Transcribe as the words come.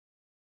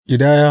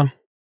Ƙidaya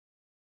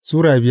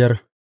Sura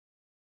biyar.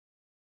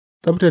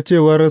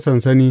 Tsabtaccewar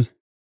sansani.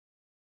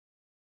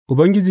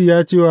 Ubangiji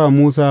ya ce wa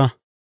Musa,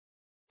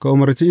 Ka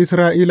umarci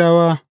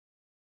Isra'ilawa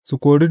su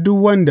kori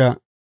duk wanda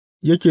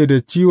yake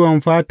da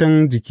ciwon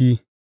fatan jiki,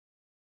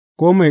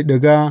 ko mai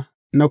ɗiga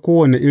na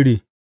kowane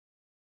iri,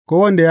 ko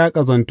wanda ya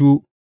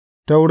ƙazantu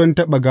ta wurin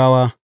taɓa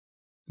gawa,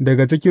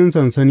 daga cikin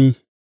sansani,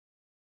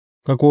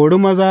 ka kori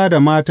maza da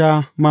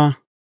mata ma,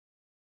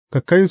 ka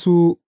kai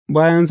su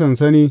bayan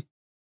sansani,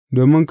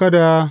 domin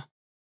kada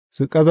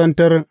su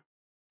ƙazantar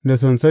da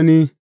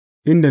sansani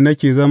inda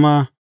nake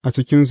zama a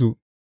cikinsu.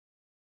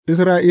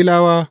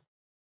 Isra'ilawa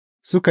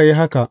suka yi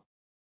haka,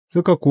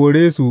 suka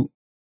kore su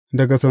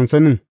daga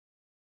sansanin,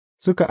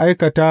 suka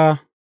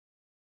aikata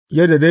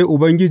yadda dai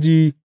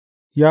Ubangiji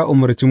ya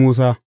umarci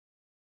Musa,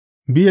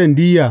 biyan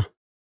diyya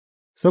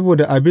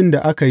saboda abin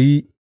da aka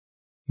yi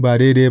ba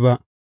daidai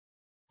ba.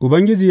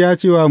 Ubangiji ya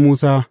ce wa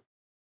Musa,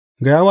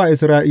 Gaya wa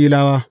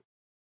Isra'ilawa,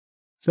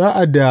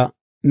 Sa'ad da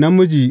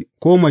namiji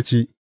ko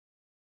mace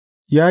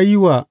ya yi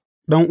wa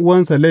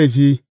ɗan'uwansa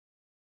laifi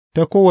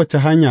ta kowace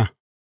hanya,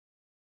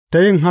 ta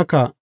yin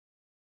haka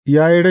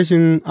ya yi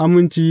rashin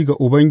aminci ga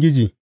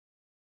Ubangiji,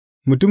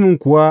 mutumin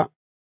kuwa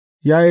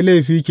ya yi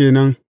laifi ke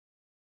nan,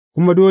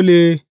 kuma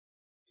dole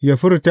yă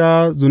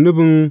furta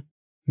zunubin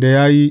da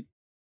ya yi,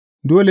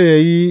 dole yă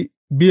yi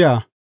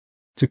biya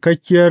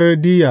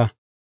cikakkiyar diyya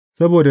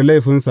saboda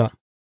laifinsa,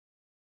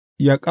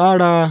 yă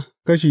ƙara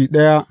kashi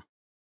ɗaya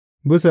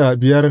bisa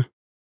biyar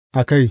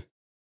a kai,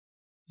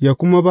 yă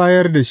kuma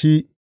bayar da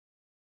shi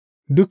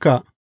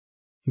duka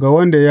ga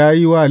wanda ya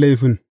yi wa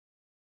laifin.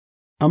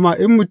 Amma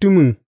in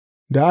mutumin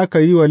da aka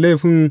yi wa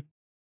laifin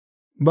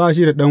ba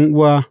shi da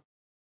ɗan'uwa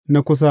na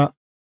kusa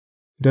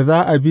da za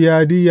a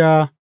biya diyya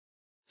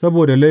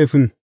saboda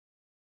laifin,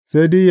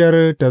 sai diyyar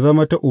ta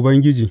zama ta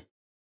Ubangiji,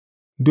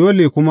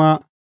 dole kuma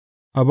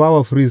a ba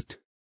wa firist,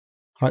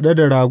 haɗe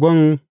da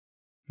ragon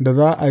da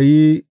za a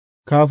yi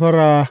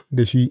kafara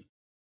da shi,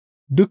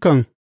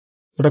 dukan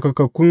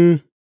tsarkakakkun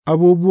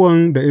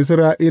abubuwan da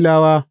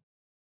Isra'ilawa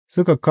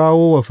suka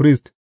kawo wa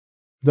firist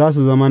za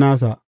su zama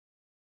nasa,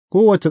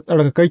 kowace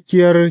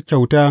tsarkakakkiyar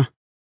kyauta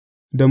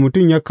da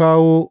mutum ya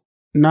kawo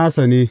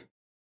nasa ne,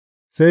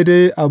 sai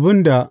dai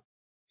abin da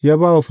ya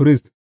ba wa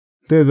firist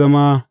zai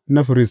zama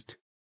na firist.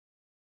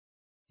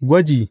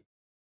 Gwaji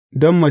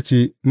don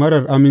mace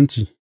marar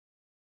aminci.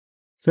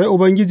 Sai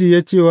Ubangiji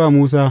ya ce wa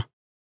Musa,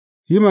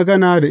 Yi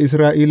magana da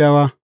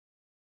Isra'ilawa,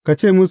 ka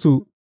ce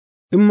musu,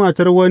 In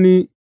matar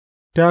wani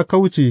ta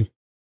kauce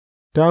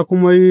ta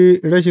kuma yi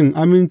rashin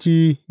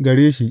aminci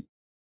gare shi,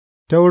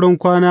 ta wurin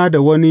kwana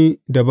da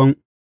wani dabam,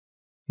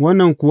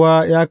 wannan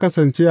kuwa ya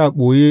kasance a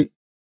ɓoye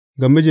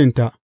ga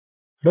mijinta,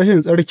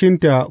 rashin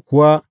tsarkinta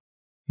kuwa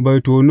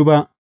bai tonu ba,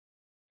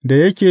 da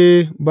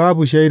yake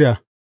babu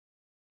shaida,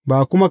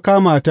 ba kuma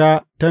kama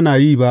ta tana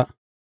yi ba,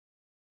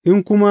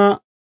 in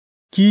kuma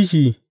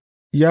kishi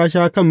ya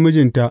sha kan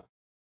mijinta,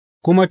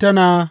 kuma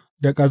tana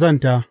da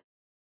ƙazanta,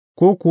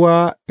 ko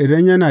kuwa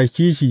idan yana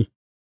kishi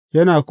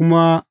yana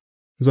kuma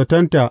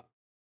zatonta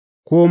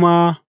ko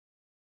ma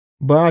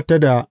ba ta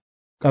da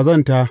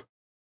ƙazanta,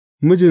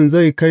 mijin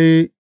zai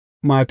kai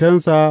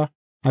matansa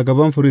a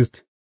gaban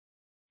firist,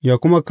 yă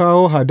kuma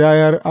kawo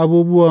hadayar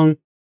abubuwan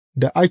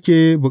da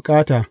ake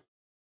bukata,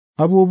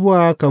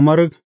 abubuwa kamar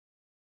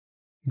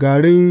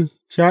garin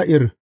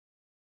sha'ir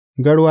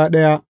garwa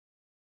ɗaya,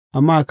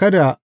 amma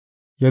kada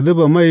yă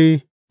zuba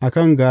mai a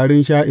kan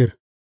garin sha'ir,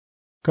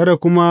 kada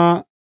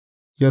kuma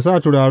yă sa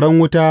turaren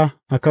wuta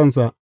a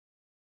kansa,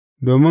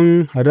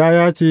 domin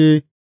hadaya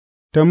ce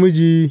ta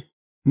miji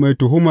mai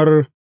tuhumar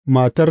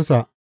matarsa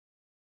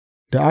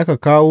da aka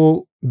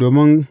kawo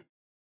domin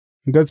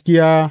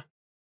gaskiya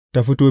ta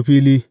fito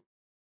fili.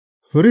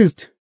 Firist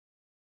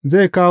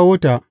zai kawo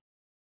ta,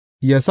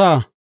 yă sa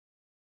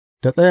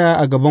ta tsaya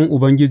a gaban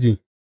Ubangiji,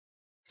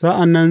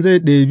 sa'an nan zai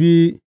ɗebi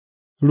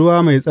ruwa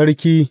mai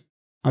tsarki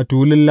a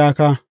tulun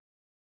laka,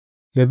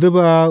 yă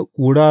zuba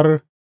ƙurar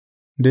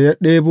da ya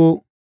ɗebo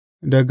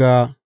daga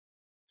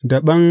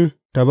daɓen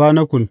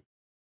tabanakul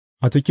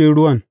a cikin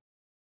ruwan,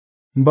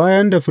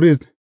 bayan da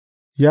firist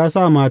ya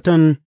sa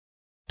matan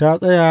ta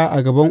tsaya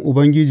a gaban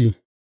Ubangiji,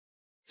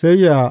 sai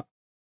yă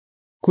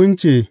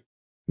kunce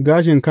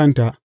gashin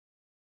kanta,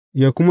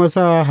 yă kuma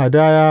sa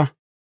hadaya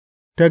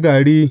ta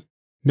gari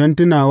don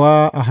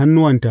tunawa a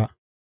hannuwanta,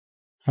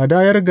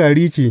 hadayar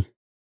gari ce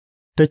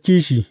ta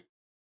kishi,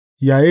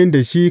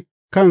 yayinda shi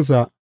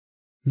kansa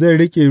zai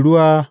riƙe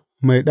ruwa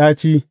mai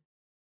ɗaci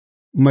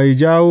mai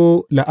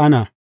jawo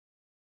la'ana,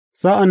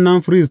 sa'an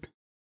nan firist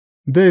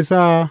zai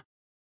sa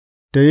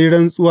ta yi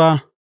rantsuwa,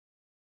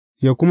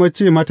 yă kuma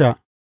ce mata,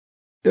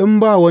 In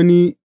ba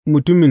wani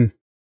mutumin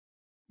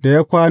da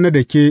ya kwana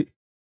da ke,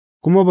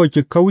 kuma ba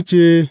ki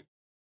kauce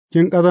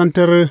kin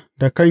ƙazantar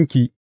da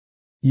kanki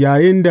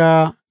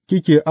yayinda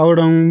kike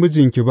auren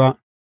mijinki ba,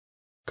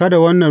 kada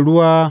wannan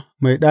ruwa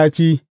mai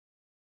ɗaci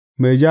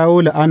mai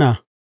jawo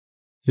la'ana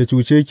ya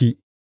cuce ki,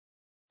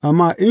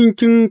 amma in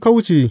kin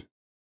kauce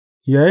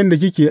yayinda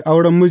kike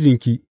auren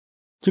mijinki,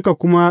 kika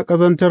kuma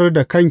ƙazantar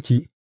da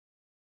kanki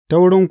ta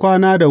wurin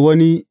kwana da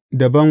wani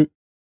dabam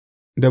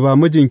da ba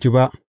mijinki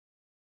ba,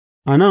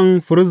 a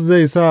nan firist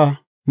zai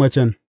sa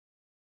macen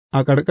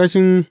a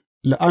ƙarƙashin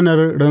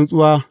la'anar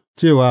rantsuwa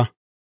cewa,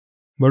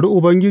 Bari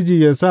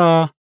Ubangiji yă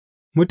sa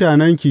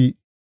mutanenki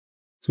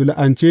su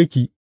la'ance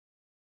ki,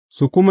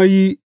 su kuma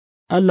yi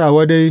Allah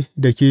wadai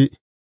da ke,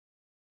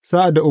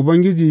 sa'ad da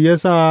Ubangiji ya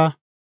sa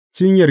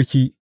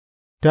cinyarki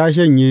ta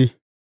shanye,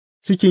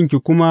 cikinki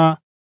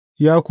kuma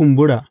ya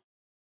kumbura,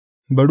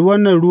 bari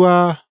wannan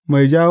ruwa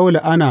mai jawo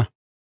la'ana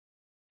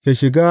ya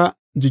shiga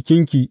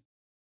jikinki,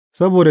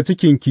 saboda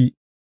cikinki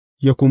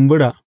ya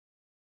kumbura,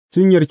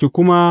 cinyarki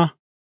kuma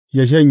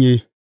ya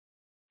shanye.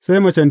 Sai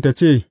macen ta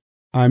ce,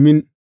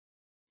 Amin,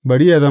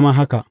 bari yă zama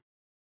haka.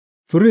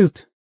 Firist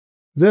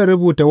zai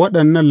rubuta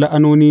waɗannan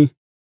la'anoni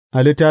a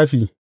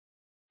littafi,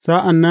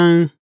 sa'an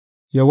nan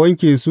ya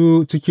wanke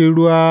su cikin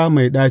ruwa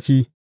mai ɗaci,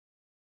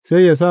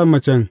 sai ya sa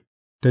macen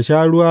ta sha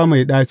ruwa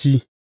mai ɗaci,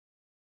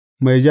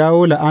 mai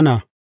jawo la'ana,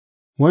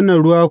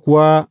 wannan ruwa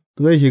kuwa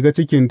zai shiga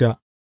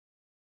cikinta,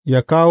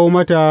 ya kawo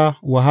mata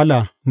wahala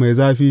mai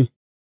zafi.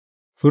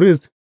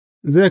 Firist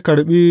zai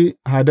karɓi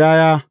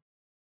hadaya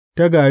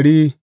ta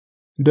gari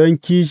don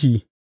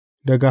kishi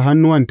daga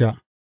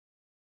hannuwanta,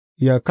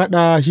 ya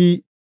kaɗa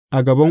shi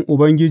a gaban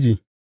Ubangiji,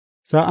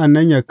 sa'an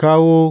nan ya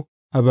kawo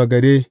a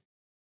bagade,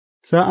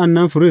 sa'an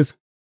nan firist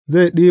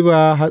zai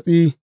ɗiba hatsi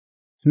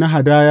na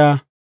hadaya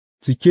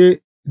cike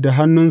da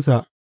hannunsa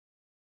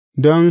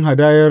don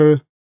hadayar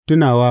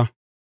tunawa,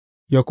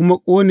 ya kuma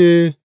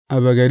ƙone a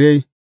bagade,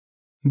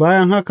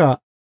 bayan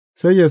haka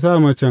sai ya sa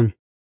macen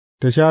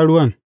ta sha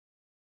ruwan,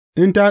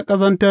 in ta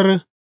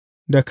ƙazantar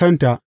da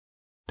kanta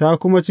ta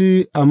kuma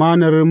ci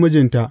amanar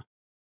mijinta,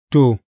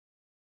 to,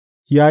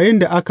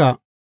 yayinda aka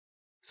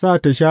sa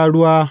ta sha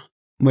ruwa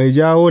mai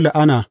jawo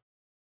la'ana,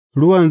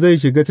 ruwan zai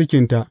shiga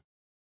cikinta,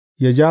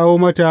 ya jawo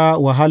mata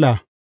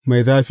wahala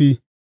mai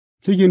zafi,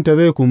 cikinta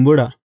zai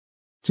kumbura,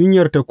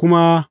 cinyarta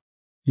kuma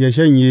ya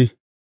shanye,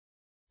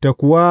 ta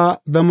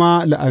kuwa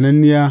zama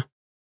la'ananniya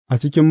a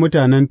cikin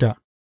mutanenta.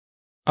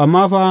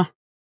 Amma fa,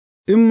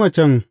 in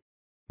macen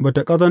ba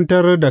ta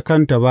ƙazantar da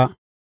kanta ba,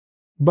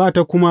 ba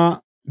ta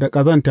kuma da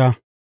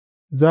ƙazanta,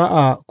 za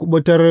a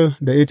kuɓutar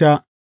da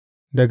ita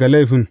daga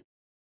laifin,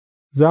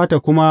 za tă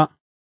kuma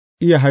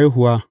iya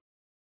haihuwa.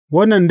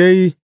 Wannan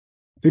dai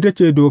ita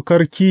ce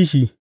dokar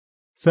kishi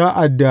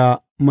sa'ad da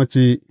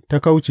mace ta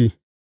kauce,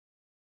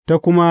 ta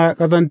kuma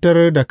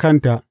ƙazantar da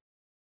kanta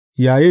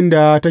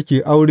yayinda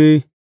take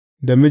aure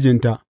da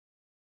mijinta,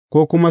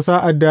 ko kuma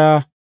sa'ad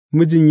da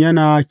mijin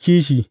yana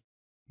kishi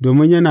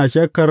domin yana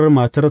shakkar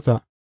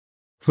matarsa,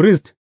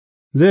 firist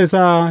zai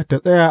sa ta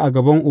tsaya a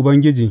gaban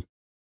Ubangiji,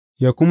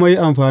 ya kuma yi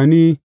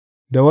amfani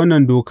da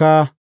wannan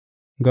doka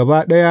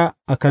gaba ɗaya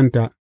a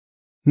kanta.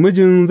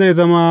 Mijin zai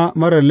zama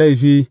marar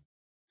laifi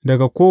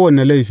daga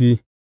kowane laifi,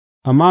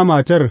 amma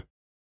matar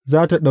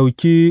za tă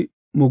ɗauki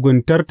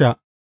muguntarta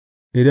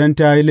idan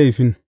ta yi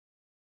laifin.